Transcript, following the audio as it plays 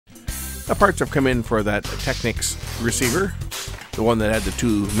The parts have come in for that Technics receiver, the one that had the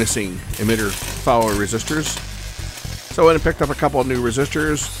two missing emitter follower resistors. So I went and picked up a couple of new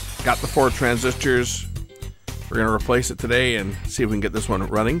resistors, got the 4 transistors. We're going to replace it today and see if we can get this one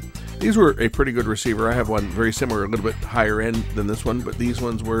running. These were a pretty good receiver. I have one very similar, a little bit higher end than this one, but these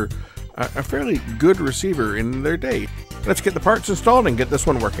ones were a fairly good receiver in their day. Let's get the parts installed and get this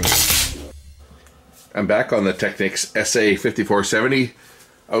one working. I'm back on the Technics SA5470.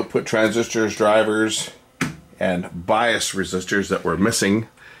 Output transistors, drivers, and bias resistors that were missing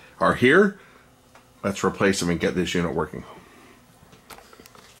are here. Let's replace them and get this unit working.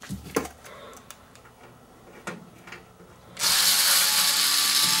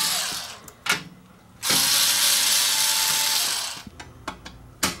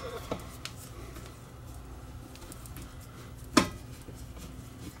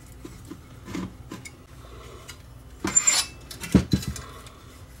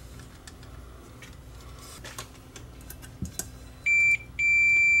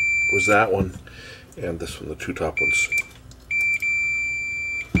 Was that one and this one, the 2 top ones.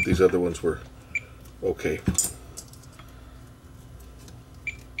 These other ones were okay.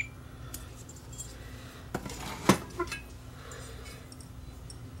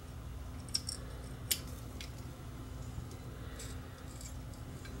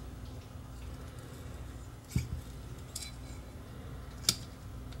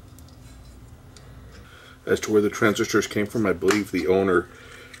 As to where the transistors came from, I believe the owner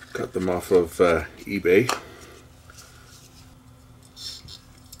cut them off of eBay.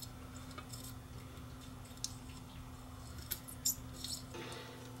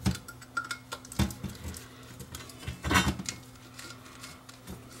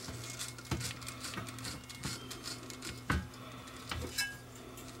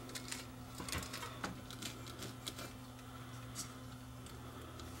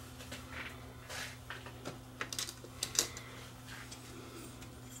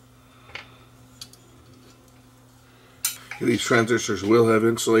 These transistors will have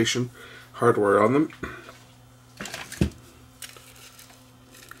insulation hardware on them.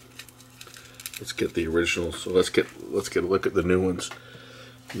 Let's get the originals. So let's get a look at the new ones.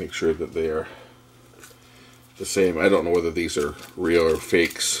 Make sure that they are the same. I don't know whether these are real or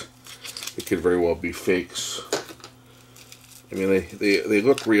fakes. It could very well be fakes. I mean, they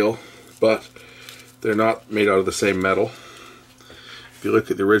look real, but they're not made out of the same metal. If you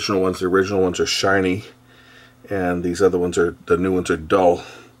look at the original ones are shiny. And these other ones the new ones are dull,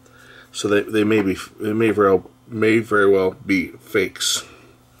 so they may very well be fakes.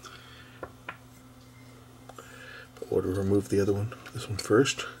 But we'll remove the other one, this one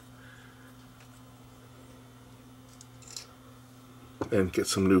first, and get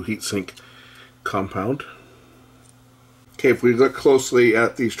some new heatsink compound. Okay, if we look closely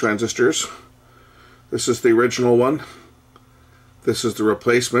at these transistors, this is the original one. This is the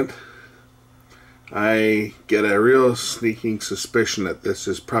replacement. I get a real sneaking suspicion that this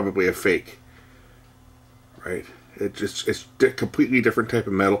is probably a fake, right? It's a completely different type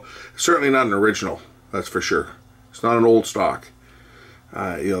of metal. Certainly not an original, that's for sure. It's not an old stock.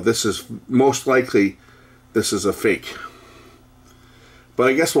 You know, this is most likely this is a fake. But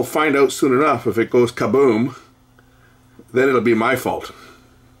I guess we'll find out soon enough. If it goes kaboom, then it'll be my fault.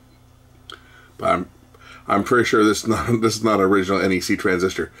 But I'm pretty sure this is not an original NEC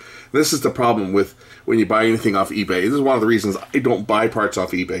transistor. This is the problem with when you buy anything off eBay. This is one of the reasons I don't buy parts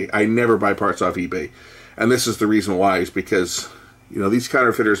off eBay. I never buy parts off eBay. And this is the reason why, is because, you know, these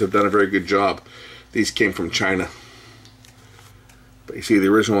counterfeiters have done a very good job. These came from China. But you see the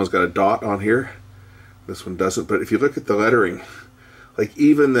original one's got a dot on here. This one doesn't. But if you look at the lettering, like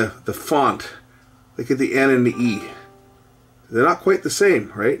even the font, look at the N and the E. They're not quite the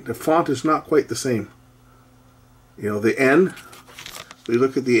same, right? The font is not quite the same. You know, the N, we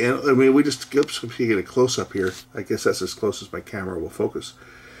look at the N, I mean, we just get a close-up here. I guess that's as close as my camera will focus.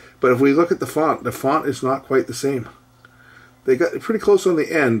 But if we look at the font is not quite the same. They got pretty close on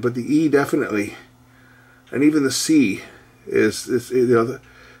the N, but the E definitely, and even the C is you know,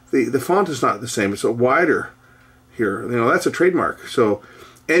 the font is not the same. It's a wider here. You know, that's a trademark. So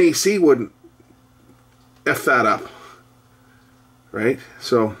NEC wouldn't F that up, right?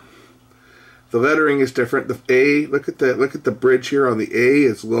 So the lettering is different. The A, look at the bridge here on the A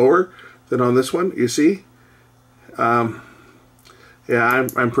is lower than on this one. You see? Yeah,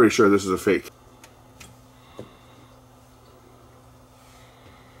 I'm pretty sure this is a fake.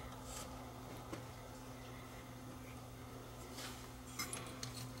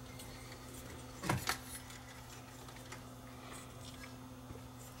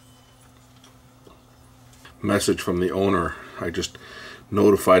 Message from the owner. I just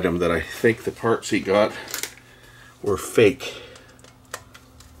notified him that I think the parts he got were fake.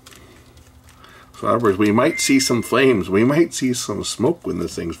 So in other words, we might see some flames, we might see some smoke when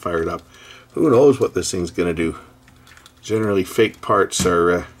this thing's fired up. Who knows what this thing's gonna do? Generally fake parts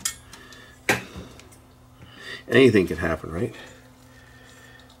are, anything can happen, right?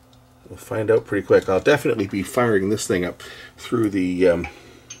 We'll find out pretty quick. I'll definitely be firing this thing up through the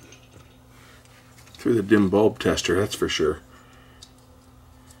dim bulb tester, that's for sure.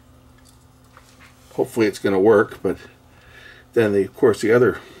 Hopefully it's going to work, but then of course the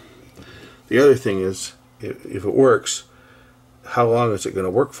other thing is, if it works, how long is it going to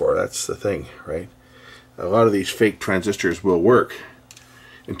work for? That's the thing, right? A lot of these fake transistors will work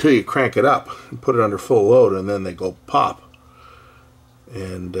until you crank it up and put it under full load, and then they go pop.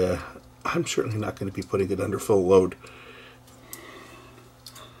 And I'm certainly not going to be putting it under full load.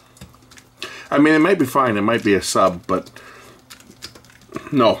 I mean, it might be fine, it might be a sub, but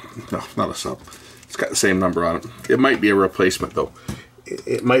no, not a sub. It's got the same number on it. It might be a replacement though.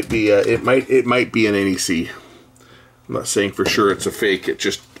 It might be it might be an NEC. I'm not saying for sure it's a fake,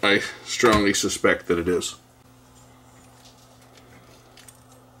 I strongly suspect that it is.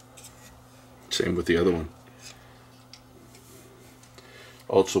 Same with the other one.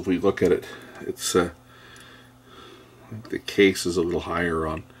 Also, if we look at it, it's I think the case is a little higher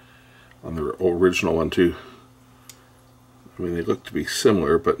on the original one too. I mean, they look to be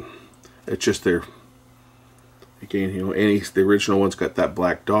similar, but it's just they're, again, you know, the original one's got that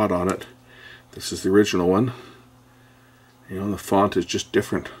black dot on it. This is the original one. You know, the font is just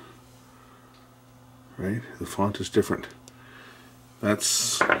different, right? The font is different.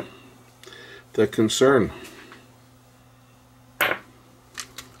 That's the concern.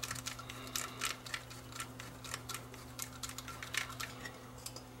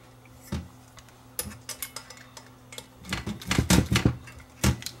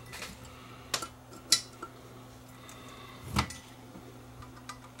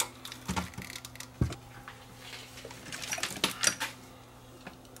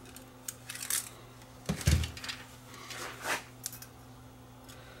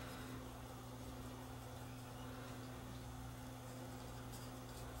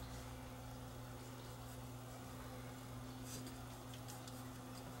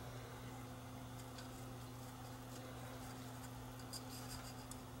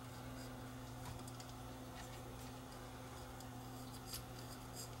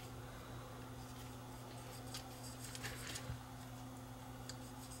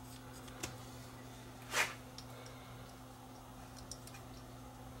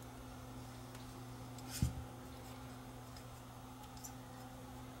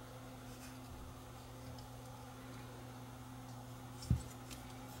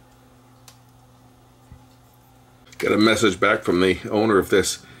 Got a message back from the owner of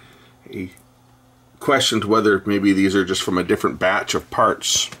this. He questioned whether maybe these are just from a different batch of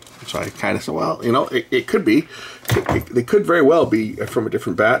parts. So I kind of said, well, you know, it could be. They could very well be from a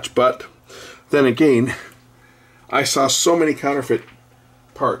different batch, but then again, I saw so many counterfeit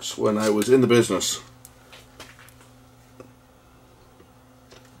parts when I was in the business.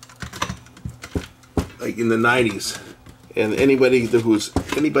 Like in the 90s. And anybody who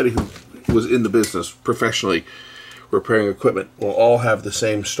was in the business professionally repairing equipment will all have the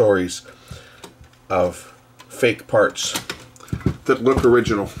same stories of fake parts that look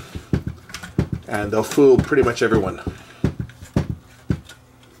original, and they'll fool pretty much everyone.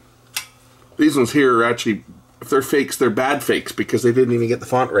 These ones here are actually, if they're fakes, they're bad fakes because they didn't even get the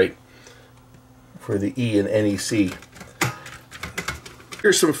font right for the E and NEC.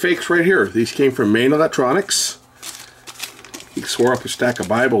 Here's some fakes right here. These came from Main Electronics. He swore up a stack of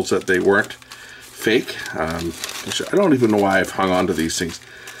Bibles that they weren't fake. I don't even know why I've hung on to these things.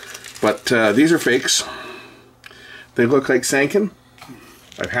 But these are fakes. They look like Sanken.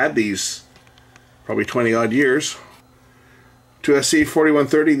 I've had these probably 20 odd years.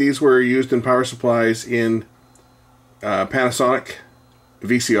 2SC4130, these were used in power supplies in Panasonic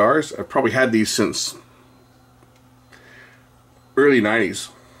VCRs. I've probably had these since early 90s.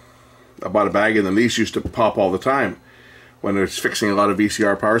 I bought a bag of them. These used to pop all the time when I was fixing a lot of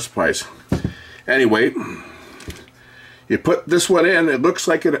VCR power supplies. Anyway, you put this one in, it looks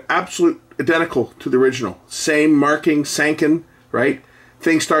like an absolute identical to the original. Same marking, Sanken, right?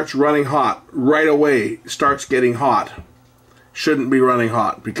 Thing starts running hot. Right away, starts getting hot. Shouldn't be running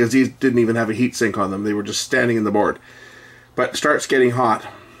hot because these didn't even have a heat sink on them. They were just standing in the board. But starts getting hot.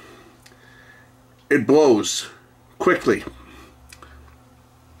 It blows quickly.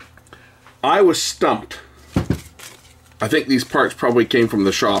 I was stumped. I think these parts probably came from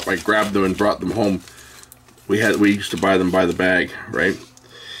the shop. I grabbed them and brought them home we used to buy them by the bag, right?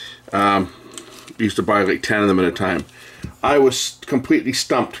 We used to buy like 10 of them at a time. I was completely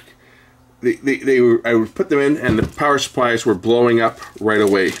stumped. I would put them in, and the power supplies were blowing up right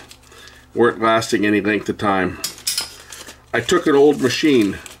away. Weren't lasting any length of time. I took an old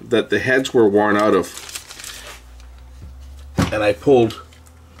machine that the heads were worn out of, and I pulled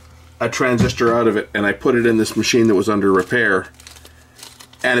a transistor out of it, and I put it in this machine that was under repair,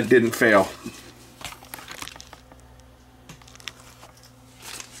 and it didn't fail.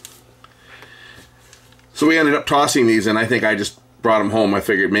 So we ended up tossing these, and I think I just brought them home. I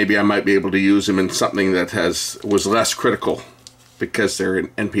figured maybe I might be able to use them in something that was less critical, because they're an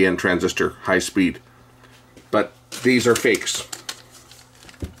NPN transistor, high speed. But these are fakes.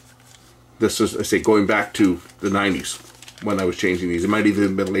 This is, I say, going back to the 90s when I was changing these. It might even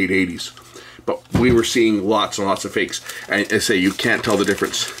have been late 80s. But we were seeing lots and lots of fakes. And I say, you can't tell the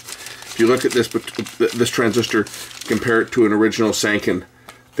difference. If you look at this transistor, compare it to an original Sanken,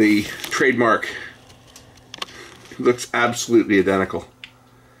 the trademark looks absolutely identical.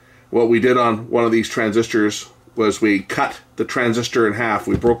 What we did on one of these transistors was we cut the transistor in half.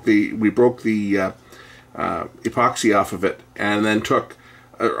 We broke the epoxy off of it, and then took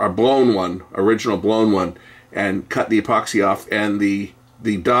a blown one, original blown one, and cut the epoxy off. And the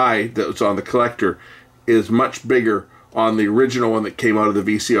die that was on the collector is much bigger on the original one that came out of the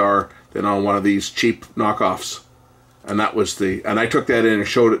VCR than on one of these cheap knockoffs. And that was and I took that in and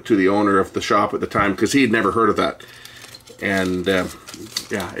showed it to the owner of the shop at the time, because he had never heard of that. And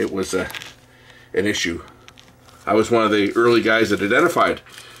yeah, it was an issue. I was one of the early guys that identified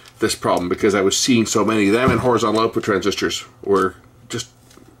this problem, because I was seeing so many of them, and horizontal output transistors were just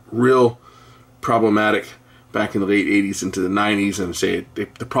real problematic back in the late 80s into the 90s, and say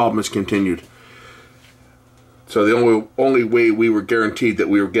the problem has continued. So the only way we were guaranteed that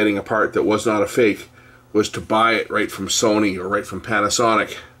we were getting a part that was not a fake was to buy it right from Sony or right from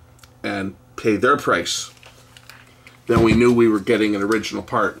Panasonic and pay their price. Then we knew we were getting an original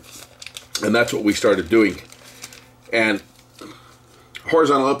part, and that's what we started doing. And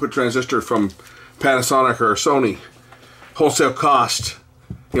horizontal output transistor from Panasonic or Sony, wholesale cost,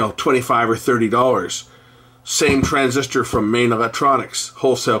 $25 or $30. Same transistor from Main Electronics,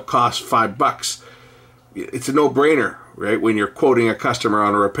 wholesale cost $5. It's a no-brainer, right? When you're quoting a customer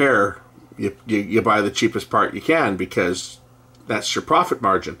on a repair, you buy the cheapest part you can, because that's your profit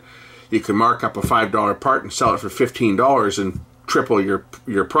margin. You can mark up a $5 part and sell it for $15 and triple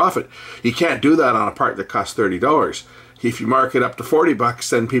your profit. You can't do that on a part that costs $30. If you mark it up to $40,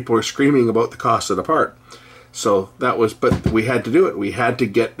 then people are screaming about the cost of the part. So that was, but we had to do it. We had to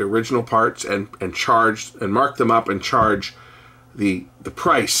get the original parts and charge and mark them up and charge the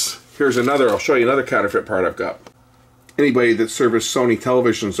price. Here's another, I'll show you another counterfeit part I've got. Anybody that serviced Sony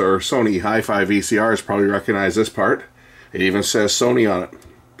televisions or Sony Hi-Fi VCRs probably recognize this part. It even says Sony on it,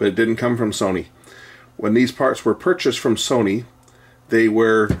 but it didn't come from Sony. When these parts were purchased from Sony, they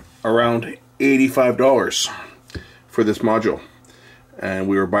were around $85 for this module, and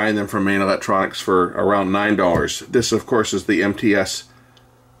we were buying them from Main Electronics for around $9. This, of course, is the MTS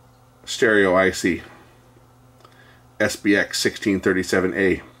stereo IC SBX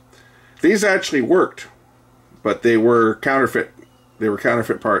 1637A. These actually worked, but they were counterfeit. They were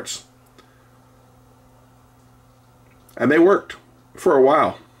counterfeit parts, and they worked for a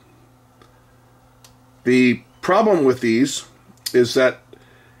while. The problem with these is that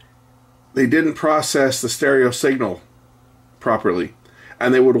they didn't process the stereo signal properly,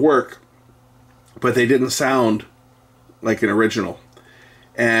 and they would work, but they didn't sound like an original.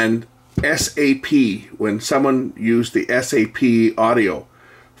 And SAP, when someone used the SAP audio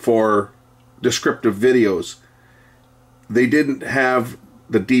for descriptive videos, they didn't have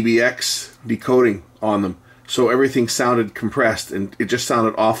the DBX decoding on them, so everything sounded compressed, and it just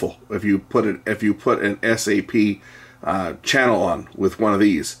sounded awful if you put an SAP channel on with one of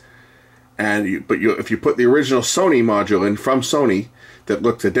these. And if you put the original Sony module in from Sony that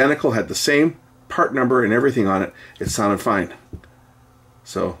looked identical, had the same part number and everything on it, it sounded fine.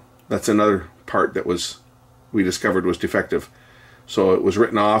 So that's another part that we discovered was defective. So it was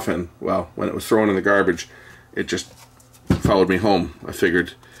written off, and well, when it was thrown in the garbage, it just followed me home. I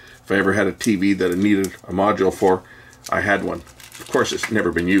figured if I ever had a TV that I needed a module for, I had one. Of course, it's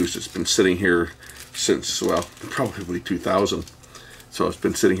never been used. It's been sitting here since, well, probably 2000. So it's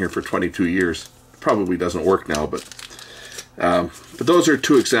been sitting here for 22 years. Probably doesn't work now, but those are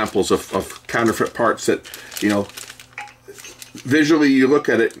two examples of counterfeit parts that, visually you look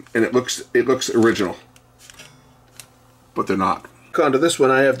at it and it looks original, but they're not. On to this one,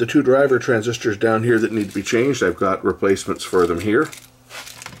 I have the two driver transistors down here that need to be changed. I've got replacements for them here.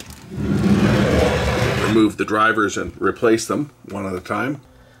 remove the drivers and replace them one at a time.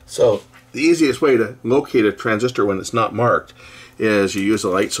 So the easiest way to locate a transistor when it's not marked is you use a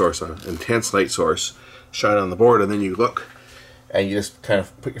light source, an intense light source, shine on the board, and then you look and you just kind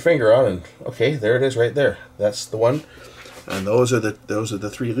of put your finger on and okay, there it is right there. That's the one. And those are the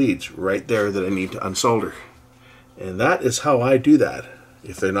 3 leads right there that I need to unsolder. And that is how I do that.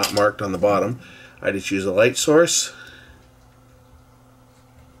 If they're not marked on the bottom, I just use a light source,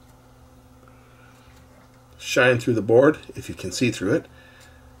 shine through the board if you can see through it.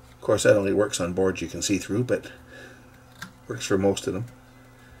 Of course, that only works on boards you can see through, but works for most of them.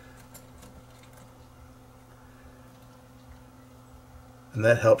 And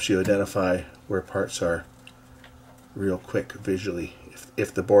that helps you identify where parts are real quick visually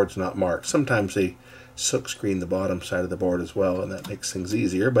if the board's not marked. Sometimes they silkscreen the bottom side of the board as well, and that makes things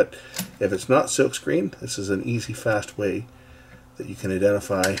easier, but if it's not silkscreened, this is an easy, fast way that you can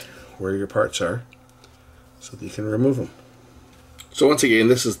identify where your parts are so that you can remove them. So once again,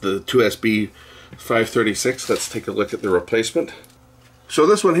 this is the 2SB536. Let's take a look at the replacement. So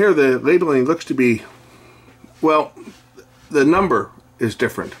this one here, the labeling looks to be, well, the number is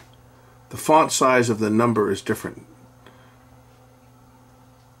different. The font size of the number is different.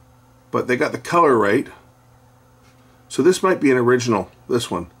 But they got the color right. So this might be an original, this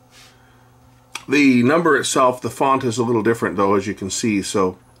one. The number itself, the font is a little different though, as you can see.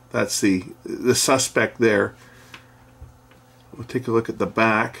 So that's the suspect there. We'll take a look at the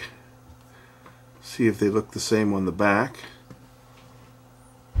back. See if they look the same on the back.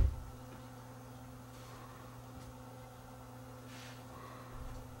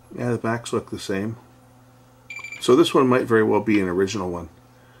 Yeah, the backs look the same. So this one might very well be an original one.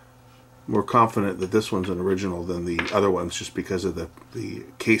 More confident that this one's an original than the other ones just because of the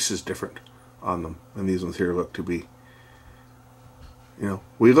case is different on them. And these ones here look to be, you know,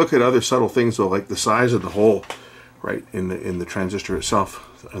 we look at other subtle things though, like the size of the hole right in the transistor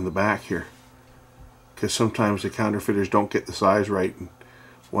itself in the back here. Because sometimes the counterfeiters don't get the size right and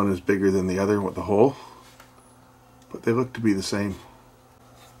one is bigger than the other with the hole. But they look to be the same.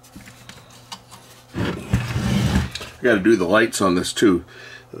 I got to do the lights on this too.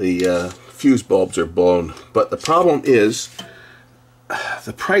 The fuse bulbs are blown, but the problem is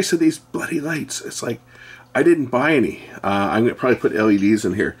the price of these bloody lights. It's like I didn't buy any. I'm gonna probably put LEDs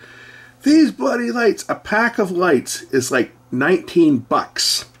in here. These bloody lights, a pack of lights is like 19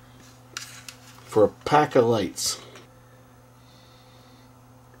 bucks for a pack of lights.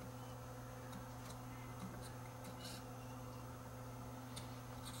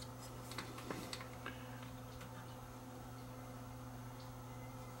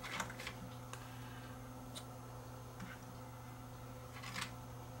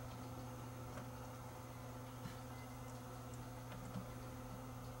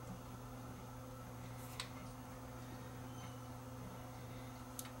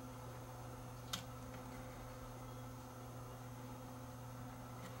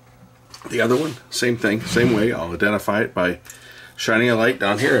 The other one, same thing, same way. I'll identify it by shining a light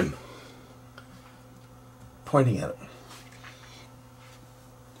down here and pointing at it.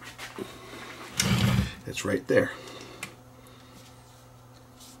 It's right there.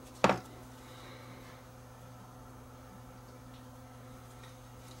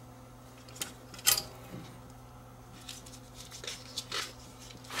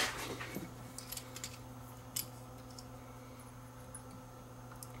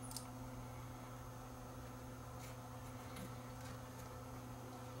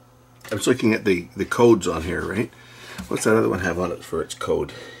 I was looking at the codes on here, right? What's that other one have on it for its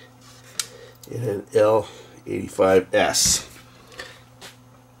code? It had L85S.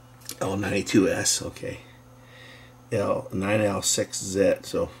 L92S, okay. L9L6Z,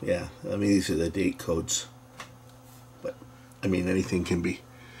 so yeah, I mean these are the date codes. But I mean anything can be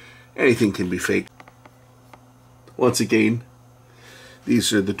fake. Once again,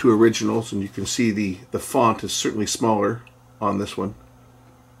 these are the two originals, and you can see the font is certainly smaller on this one.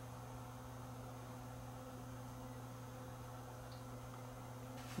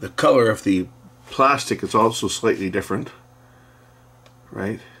 The color of the plastic is also slightly different,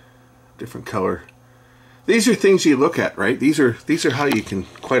 right? Different color. These are things you look at, right? These are how you can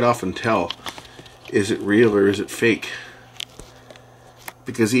quite often tell, is it real or is it fake?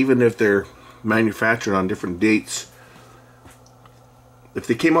 Because even if they're manufactured on different dates, if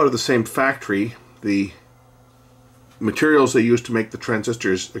they came out of the same factory, the materials they use to make the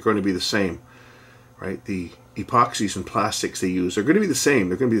transistors are going to be the same, right? The epoxies and plastics they use are going to be the same.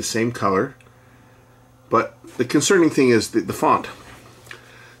 They're going to be the same color. But the concerning thing is the font.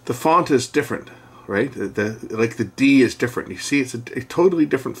 The font is different, right? Like the D is different. You see, it's a totally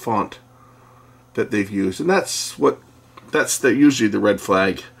different font that they've used, and that's usually the red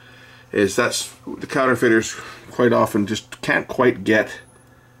flag. Is that's the counterfeiters quite often just can't quite get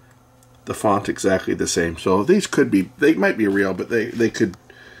the font exactly the same. So these could be, they might be real, but they could,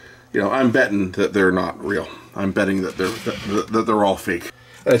 you know, I'm betting that they're not real. I'm betting that they're all fake.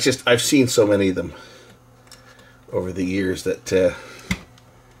 And it's just, I've seen so many of them over the years that,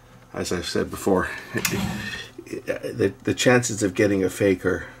 as I've said before, the chances of getting a fake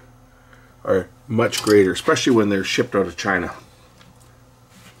are much greater, especially when they're shipped out of China.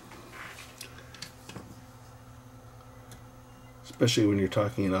 Especially when you're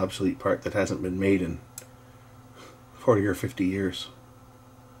talking an obsolete part that hasn't been made in 40 or 50 years.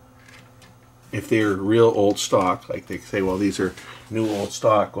 If they're real old stock, like they say, well, these are new old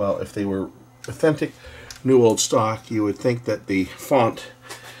stock. Well, if they were authentic new old stock, you would think that the font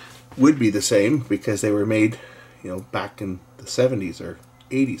would be the same because they were made, you know, back in the 70s or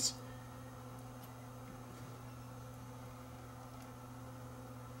 80s.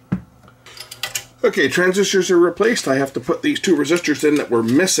 Okay, transistors are replaced. I have to put these two resistors in that were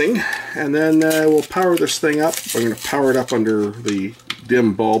missing, and then we'll power this thing up. I'm going to power it up under the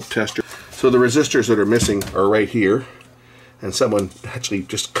dim bulb tester. So the resistors that are missing are right here, and someone actually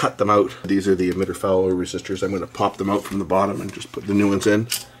just cut them out. These are the emitter follower resistors. I'm going to pop them out from the bottom and just put the new ones in.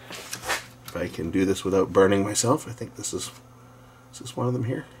 If I can do this without burning myself, I think this is one of them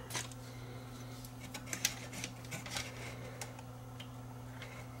here.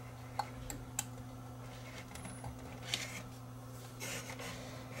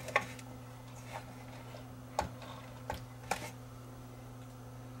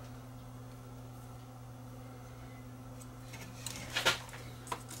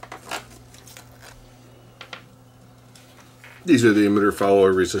 These are the emitter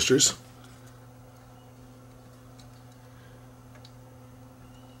follower resistors.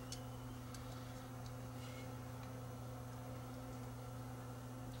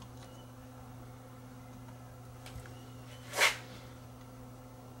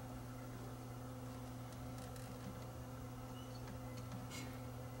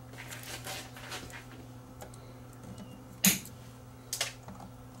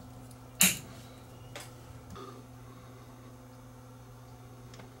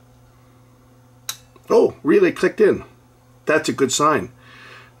 Oh, relay clicked in. That's a good sign.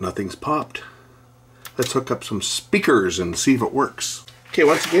 Nothing's popped. Let's hook up some speakers and see if it works. Okay,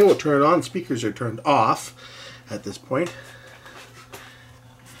 once again, we'll turn it on. Speakers are turned off at this point.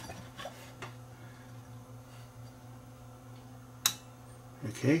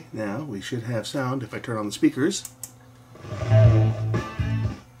 Okay, now we should have sound if I turn on the speakers. I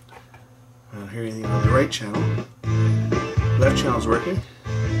don't hear anything on the right channel. Left channel's working.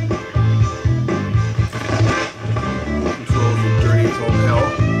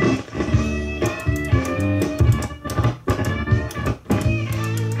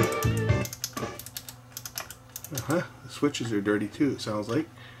 The switches are dirty too, it sounds like.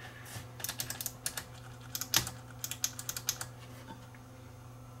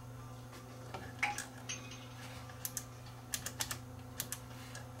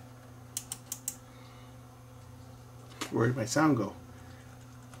 Where did my sound go?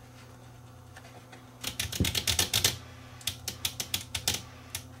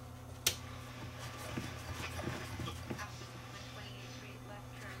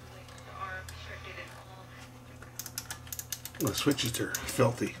 The switches are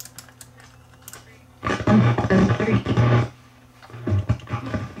filthy.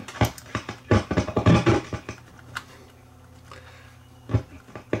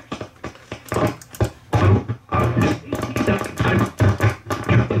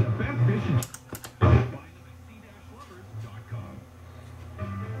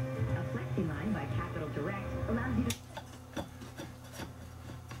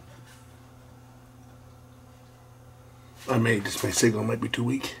 My signal might be too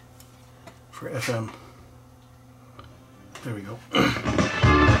weak for FM. There we go.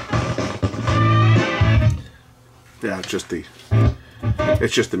 Yeah, it's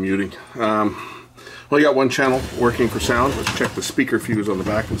just the muting. Well, I got one channel working for sound. Let's check the speaker fuse on the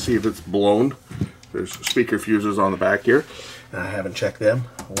back and see if it's blown. There's speaker fuses on the back here, and I haven't checked them.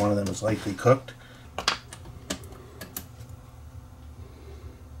 One of them is likely cooked.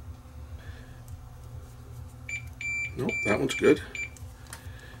 Nope, that one's good.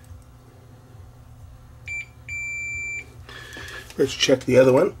 Let's check the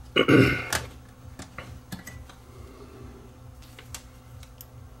other one.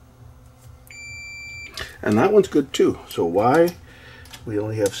 And that one's good too. So why we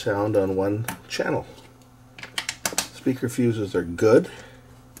only have sound on one channel? Speaker fuses are good.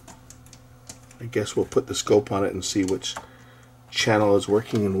 I guess we'll put the scope on it and see which channel is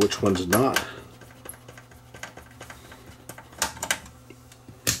working and which one's not.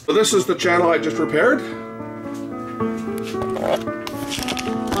 So this is the channel I just repaired.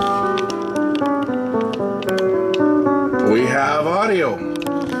 We have audio.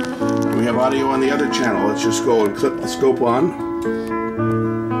 We have audio on the other channel. Let's just go and clip the scope on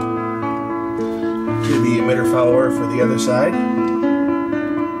to the emitter follower for the other side.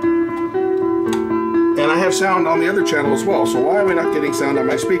 And I have sound on the other channel as well, so why am I not getting sound on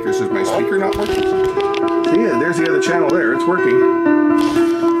my speakers? Is my speaker not working? See, there's the other channel there, it's working.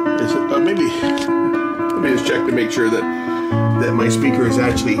 Is it, maybe, let me just check to make sure that my speaker is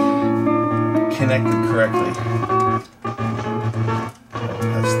actually connected correctly. Oh,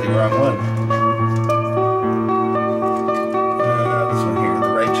 that's the wrong one. This one here, the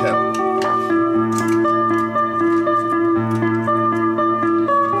right channel.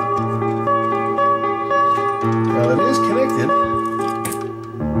 It is connected.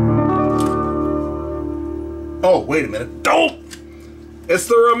 Oh, wait a minute. Oh! It's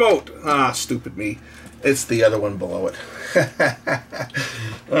the remote. Ah, stupid me. It's the other one below it.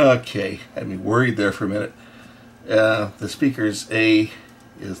 Okay. Had me worried there for a minute. The speaker's A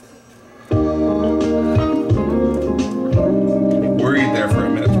is... Worried there for a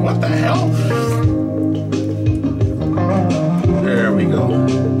minute. What the hell? There we go.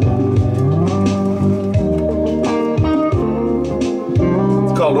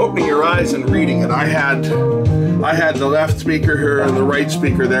 Called opening your eyes and reading it. I had the left speaker here and the right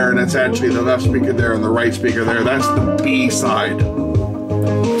speaker there, and it's actually the left speaker there and the right speaker there. That's the B side.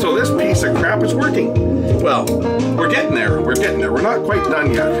 So this piece of crap is working. Well, we're getting there. We're getting there. We're not quite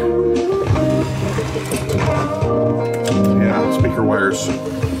done yet. Yeah, speaker wires.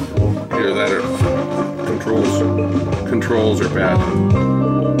 Either that or controls are bad.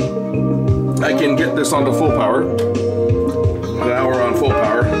 I can get this onto full power. Now we're on full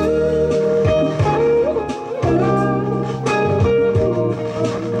power.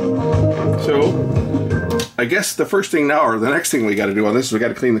 So, I guess the first thing now, or the next thing we got to do on this is we got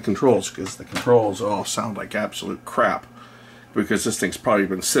to clean the controls, because the controls all sound like absolute crap. Because this thing's probably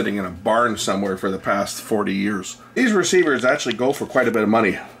been sitting in a barn somewhere for the past 40 years. These receivers actually go for quite a bit of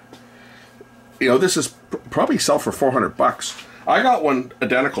money. You know, this is probably sell for 400 bucks. I got one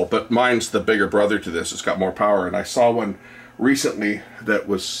identical, but mine's the bigger brother to this. It's got more power, and I saw one recently that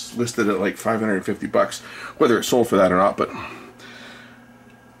was listed at like 550 bucks, whether it sold for that or not. But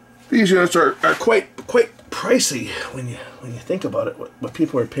these units are quite pricey when you think about it. What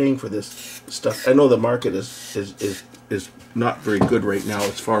people are paying for this stuff. I know the market is not very good right now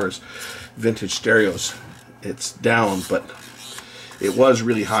as far as vintage stereos. It's down, but it was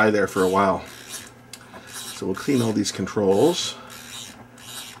really high there for a while. So we'll clean all these controls.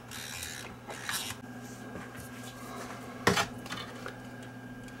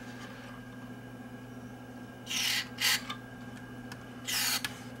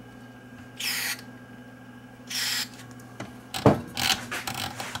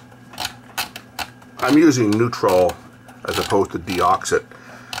 I'm using neutral as opposed to deoxit.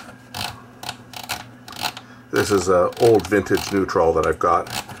 This is an old vintage neutral that I've got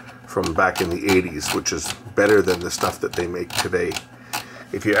from back in the 80s, which is better than the stuff that they make today.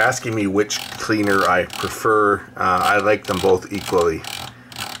 If you're asking me which cleaner I prefer, I like them both equally.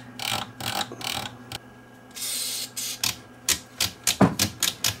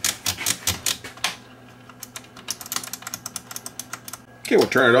 Okay, we'll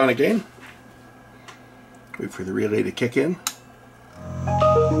turn it on again. Wait for the relay to kick in.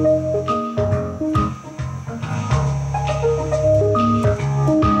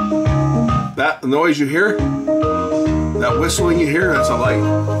 That noise you hear, that whistling you hear, that's a light.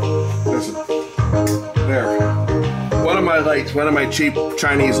 Listen, there. One of my lights, one of my cheap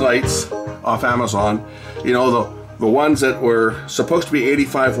Chinese lights off Amazon. You know, the ones that were supposed to be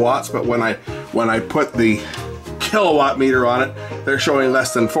 85 watts, but when I put the kilowatt meter on it, they're showing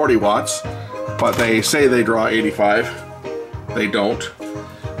less than 40 watts. But they say they draw 85. They don't.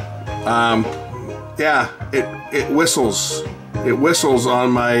 Yeah, it whistles. It whistles on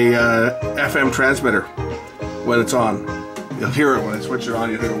my FM transmitter when it's on. You'll hear it when I switch it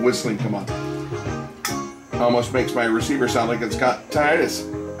on. You'll hear the whistling come on. Almost makes my receiver sound like it's got tinnitus.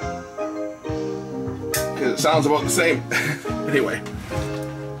 Because it sounds about the same. Anyway,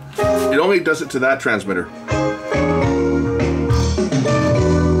 it only does it to that transmitter.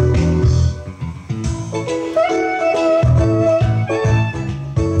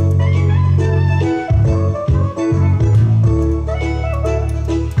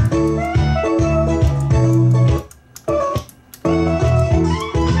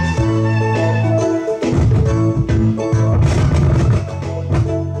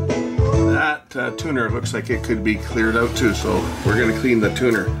 tuner looks like it could be cleared out too, so we're going to clean the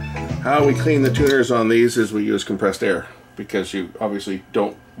tuner. How we clean the tuners on these is we use compressed air, because you obviously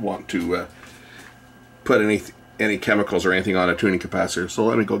don't want to put any chemicals or anything on a tuning capacitor. So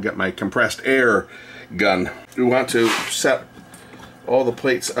let me go get my compressed air gun. We want to set all the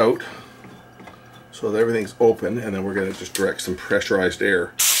plates out so that everything's open, and then we're going to just direct some pressurized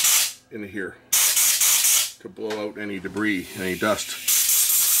air into here to blow out any debris, any dust.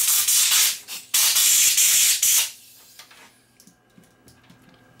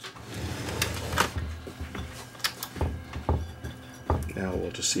 Now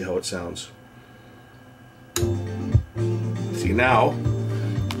we'll just see how it sounds. See, now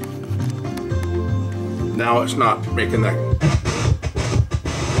it's not making that.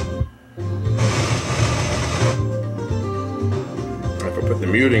 If I put the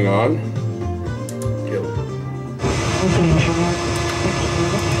muting on,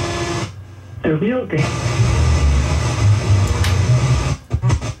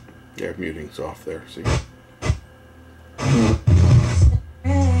 yeah, muting's off there. See.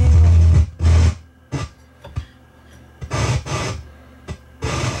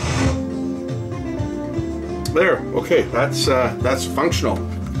 There, okay, that's functional.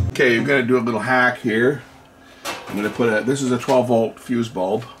 Okay, I'm gonna do a little hack here. I'm gonna put this is a 12-volt fuse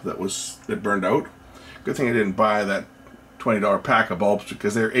bulb that burned out. Good thing I didn't buy that $20 pack of bulbs,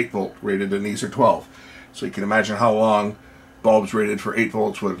 because they're 8-volt rated and these are 12. So you can imagine how long bulbs rated for 8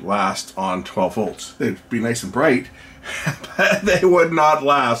 volts would last on 12 volts. They'd be nice and bright, but they would not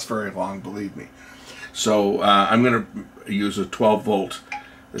last very long, believe me. So I'm gonna use a 12-volt.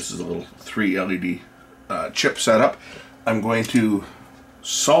 This is a little 3 LED chip setup. I'm going to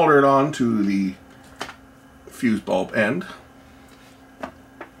solder it on to the fuse bulb end,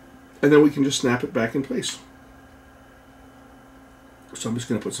 and then we can just snap it back in place. So I'm just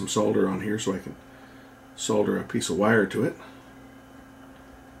going to put some solder on here so I can solder a piece of wire to it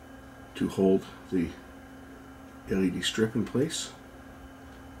to hold the LED strip in place.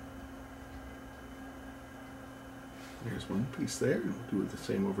 There's one piece there, and we'll do the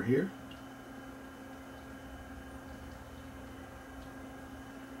same over here.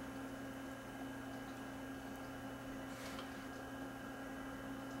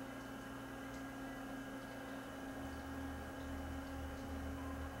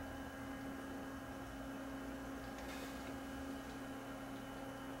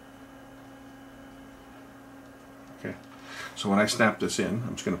 Okay, so when I snap this in,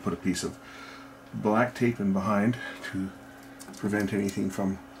 I'm just going to put a piece of black tape in behind to prevent anything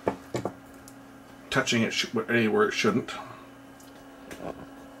from touching it anywhere it shouldn't.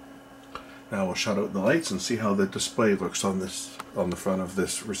 Now we'll shut out the lights and see how the display looks on the front of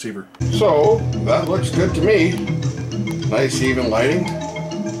this receiver. So that looks good to me. Nice even lighting.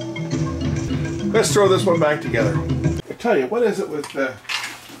 Let's throw this one back together. I tell you, what is it with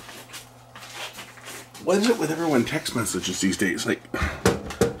everyone text messages these days? Like,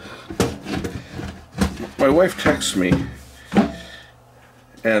 my wife texts me,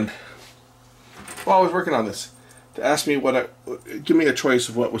 and while I was working on this, to ask me give me a choice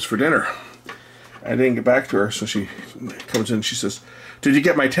of what was for dinner. I didn't get back to her, so she comes in and she says, "Did you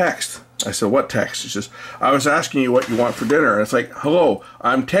get my text?" I said, "What text?" She says, "I was asking you what you want for dinner." And it's like, hello,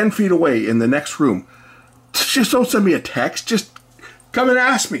 I'm 10 feet away in the next room. Just don't send me a text. Just come and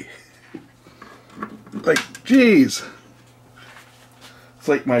ask me. Like, geez. It's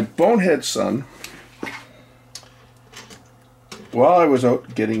like my bonehead son, while I was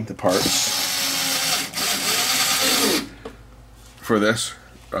out getting the parts for this,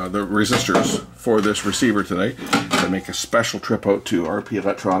 the resistors for this receiver today, I make a special trip out to RP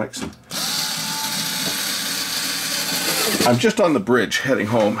Electronics. And I'm just on the bridge heading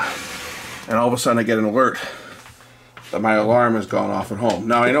home, and all of a sudden I get an alert that my alarm has gone off at home.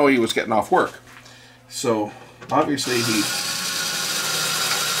 Now I know he was getting off work, so obviously he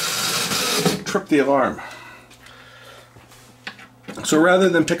tripped the alarm. So rather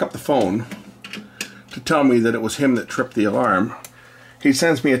than pick up the phone to tell me that it was him that tripped the alarm, he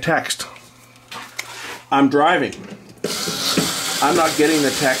sends me a text. I'm driving. I'm not getting the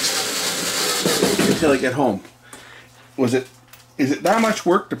text until I get home. Is it that much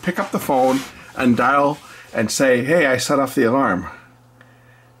work to pick up the phone and dial and say, "Hey, I set off the alarm"?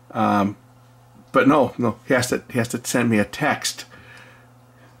 But no, he has to send me a text.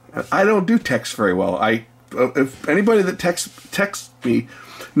 I don't do text very well. If anybody that texts me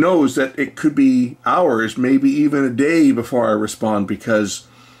knows that it could be hours, maybe even a day before I respond, because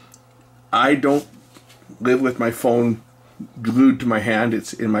I don't live with my phone glued to my hand.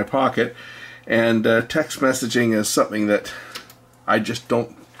 It's in my pocket, and text messaging is something that I just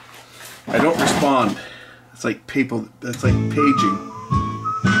don't I don't respond. It's like people, it's like paging.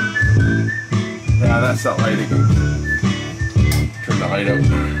 Yeah, that's that light again. Turn the light out.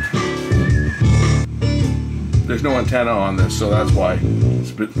 There's no antenna on this, so that's why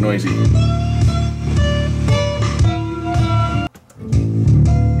it's a bit noisy.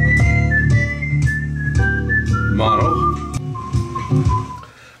 Mono.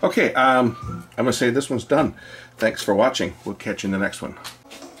 Okay, I'm gonna say this one's done. Thanks for watching. We'll catch you in the next one.